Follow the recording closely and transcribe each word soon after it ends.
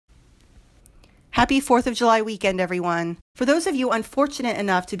Happy 4th of July weekend, everyone. For those of you unfortunate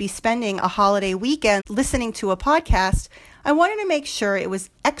enough to be spending a holiday weekend listening to a podcast, I wanted to make sure it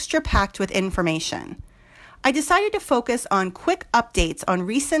was extra packed with information. I decided to focus on quick updates on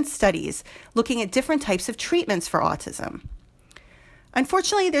recent studies looking at different types of treatments for autism.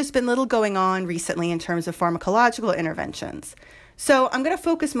 Unfortunately, there's been little going on recently in terms of pharmacological interventions. So I'm going to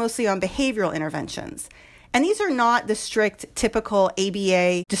focus mostly on behavioral interventions. And these are not the strict, typical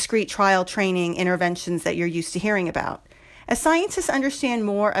ABA, discrete trial training interventions that you're used to hearing about. As scientists understand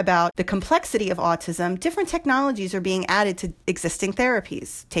more about the complexity of autism, different technologies are being added to existing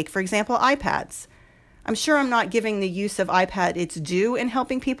therapies. Take, for example, iPads. I'm sure I'm not giving the use of iPad its due in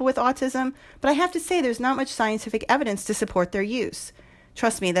helping people with autism, but I have to say there's not much scientific evidence to support their use.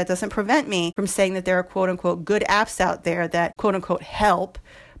 Trust me, that doesn't prevent me from saying that there are quote-unquote good apps out there that quote-unquote help,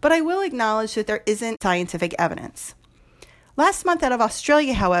 but I will acknowledge that there isn't scientific evidence. Last month out of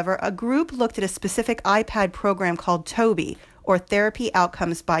Australia, however, a group looked at a specific iPad program called Toby, or Therapy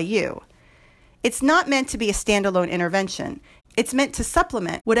Outcomes by You. It's not meant to be a standalone intervention. It's meant to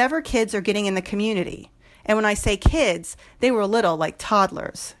supplement whatever kids are getting in the community. And when I say kids, they were little, like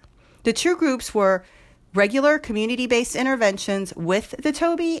toddlers. The two groups were regular community-based interventions with the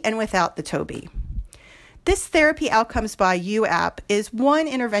Toby and without the Toby. This Therapy Outcomes by You app is one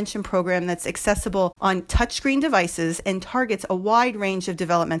intervention program that's accessible on touchscreen devices and targets a wide range of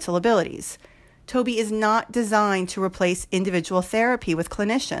developmental abilities. Toby is not designed to replace individual therapy with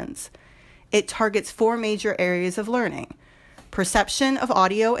clinicians. It targets 4 major areas of learning: perception of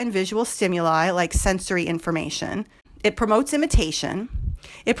audio and visual stimuli like sensory information. It promotes imitation.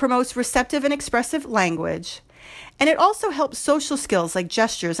 It promotes receptive and expressive language. And it also helps social skills like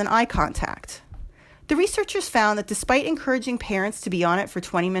gestures and eye contact. The researchers found that despite encouraging parents to be on it for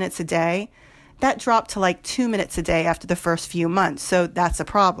 20 minutes a day, that dropped to like 2 minutes a day after the first few months, so that's a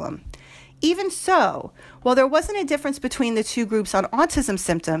problem. Even so, while there wasn't a difference between the two groups on autism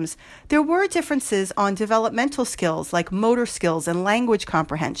symptoms, there were differences on developmental skills like motor skills and language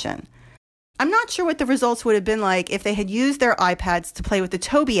comprehension. I'm not sure what the results would have been like if they had used their iPads to play with the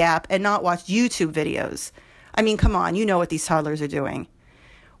Toby app and not watched YouTube videos. I mean, come on, you know what these toddlers are doing.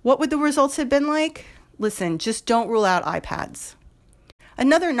 What would the results have been like? Listen, just don't rule out iPads.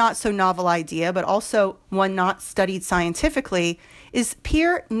 Another not-so-novel idea, but also one not studied scientifically, is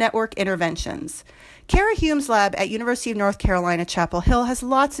peer network interventions. Kara Hume's lab at University of North Carolina, Chapel Hill has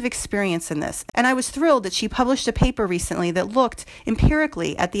lots of experience in this, and I was thrilled that she published a paper recently that looked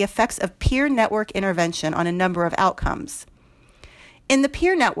empirically at the effects of peer network intervention on a number of outcomes. In the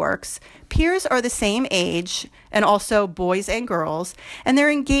peer networks, peers are the same age, and also boys and girls, and they're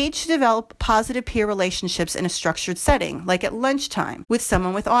engaged to develop positive peer relationships in a structured setting, like at lunchtime, with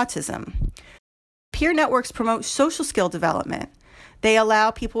someone with autism. Peer networks promote social skill development. They allow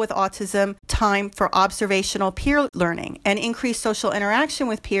people with autism time for observational peer learning and increase social interaction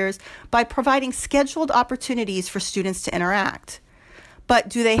with peers by providing scheduled opportunities for students to interact. But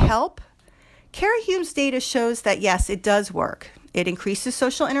do they help? Kara Hume's data shows that yes, it does work. It increases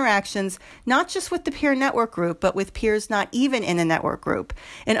social interactions, not just with the peer network group, but with peers not even in the network group.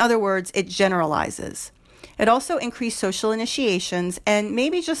 In other words, it generalizes. It also increased social initiations, and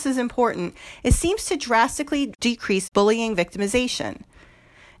maybe just as important, it seems to drastically decrease bullying victimization.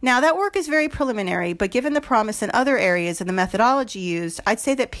 Now, that work is very preliminary, but given the promise in other areas and the methodology used, I'd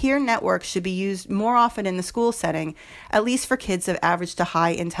say that peer networks should be used more often in the school setting, at least for kids of average to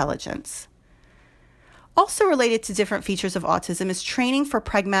high intelligence. Also related to different features of autism is training for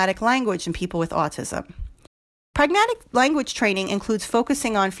pragmatic language in people with autism. Pragmatic language training includes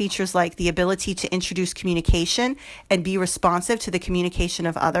focusing on features like the ability to introduce communication and be responsive to the communication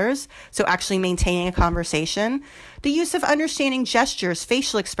of others, so actually maintaining a conversation, the use of understanding gestures,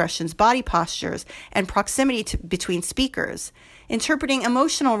 facial expressions, body postures, and proximity between speakers, interpreting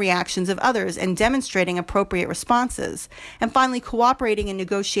emotional reactions of others and demonstrating appropriate responses, and finally cooperating and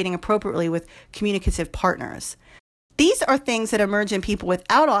negotiating appropriately with communicative partners. These are things that emerge in people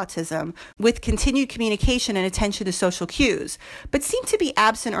without autism with continued communication and attention to social cues, but seem to be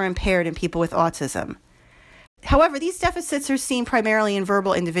absent or impaired in people with autism. However, these deficits are seen primarily in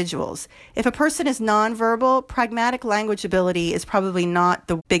verbal individuals. If a person is nonverbal, pragmatic language ability is probably not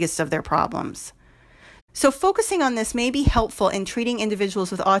the biggest of their problems. So focusing on this may be helpful in treating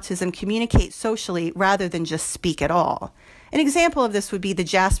individuals with autism communicate socially rather than just speak at all. An example of this would be the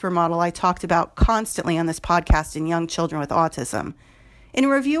Jasper model I talked about constantly on this podcast in young children with autism. In a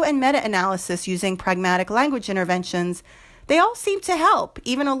review and meta-analysis using pragmatic language interventions, they all seemed to help,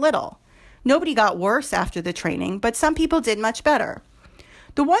 even a little. Nobody got worse after the training, but some people did much better.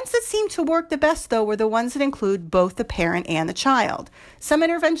 The ones that seemed to work the best, though, were the ones that include both the parent and the child. Some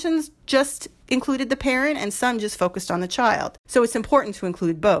interventions just included the parent and some just focused on the child. So it's important to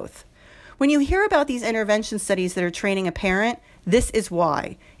include both. When you hear about these intervention studies that are training a parent, this is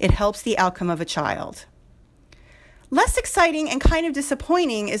why. It helps the outcome of a child. Less exciting and kind of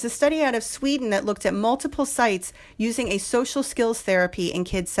disappointing is a study out of Sweden that looked at multiple sites using a social skills therapy in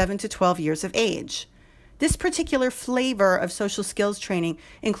kids 7 to 12 years of age. This particular flavor of social skills training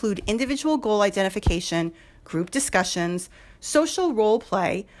include individual goal identification, group discussions, social role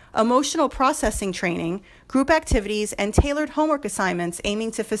play, emotional processing training, group activities, and tailored homework assignments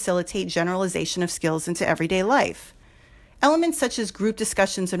aiming to facilitate generalization of skills into everyday life. Elements such as group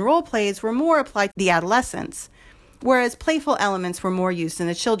discussions and role plays were more applied to the adolescents, whereas playful elements were more used in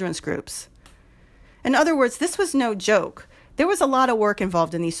the children's groups. In other words, this was no joke. There was a lot of work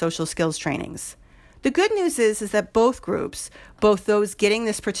involved in these social skills trainings. The good news is that both groups, both those getting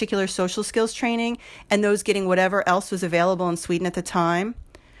this particular social skills training and those getting whatever else was available in Sweden at the time,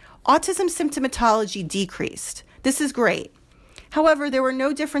 autism symptomatology decreased. This is great. However, there were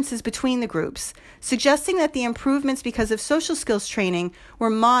no differences between the groups, suggesting that the improvements because of social skills training were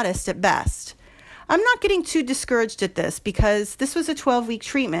modest at best. I'm not getting too discouraged at this because this was a 12-week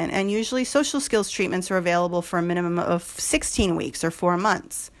treatment, and usually social skills treatments are available for a minimum of 16 weeks or 4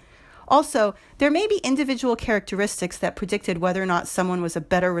 months. Also, there may be individual characteristics that predicted whether or not someone was a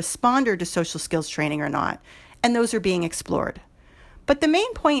better responder to social skills training or not, and those are being explored. But the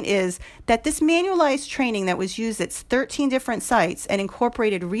main point is that this manualized training that was used at 13 different sites and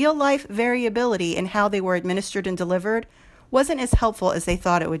incorporated real-life variability in how they were administered and delivered wasn't as helpful as they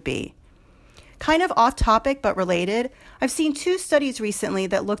thought it would be. Kind of off topic but related, I've seen 2 studies recently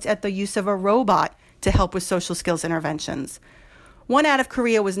that looked at the use of a robot to help with social skills interventions. One out of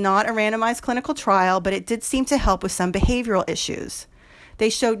Korea was not a randomized clinical trial, but it did seem to help with some behavioral issues. They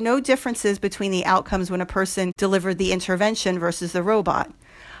showed no differences between the outcomes when a person delivered the intervention versus the robot.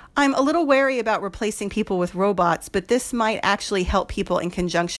 I'm a little wary about replacing people with robots, but this might actually help people in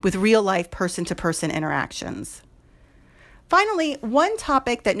conjunction with real-life person-to-person interactions. Finally, one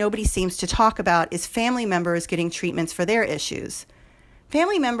topic that nobody seems to talk about is family members getting treatments for their issues.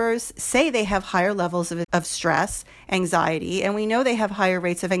 Family members say they have higher levels of stress, anxiety, and we know they have higher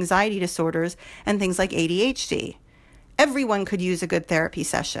rates of anxiety disorders and things like ADHD. Everyone could use a good therapy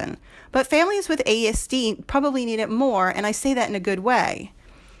session, but families with ASD probably need it more, and I say that in a good way.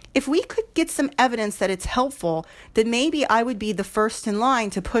 If we could get some evidence that it's helpful, then maybe I would be the first in line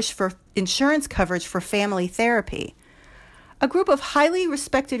to push for insurance coverage for family therapy. A group of highly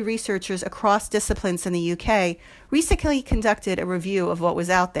respected researchers across disciplines in the UK recently conducted a review of what was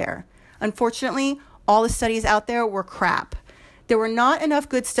out there. Unfortunately, all the studies out there were crap. There were not enough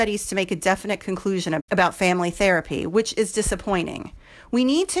good studies to make a definite conclusion about family therapy, which is disappointing. We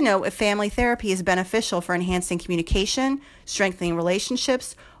need to know if family therapy is beneficial for enhancing communication, strengthening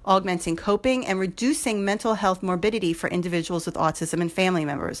relationships, augmenting coping, and reducing mental health morbidity for individuals with autism and family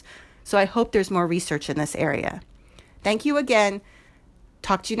members. So I hope there's more research in this area. Thank you again.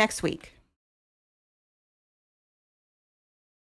 Talk to you next week.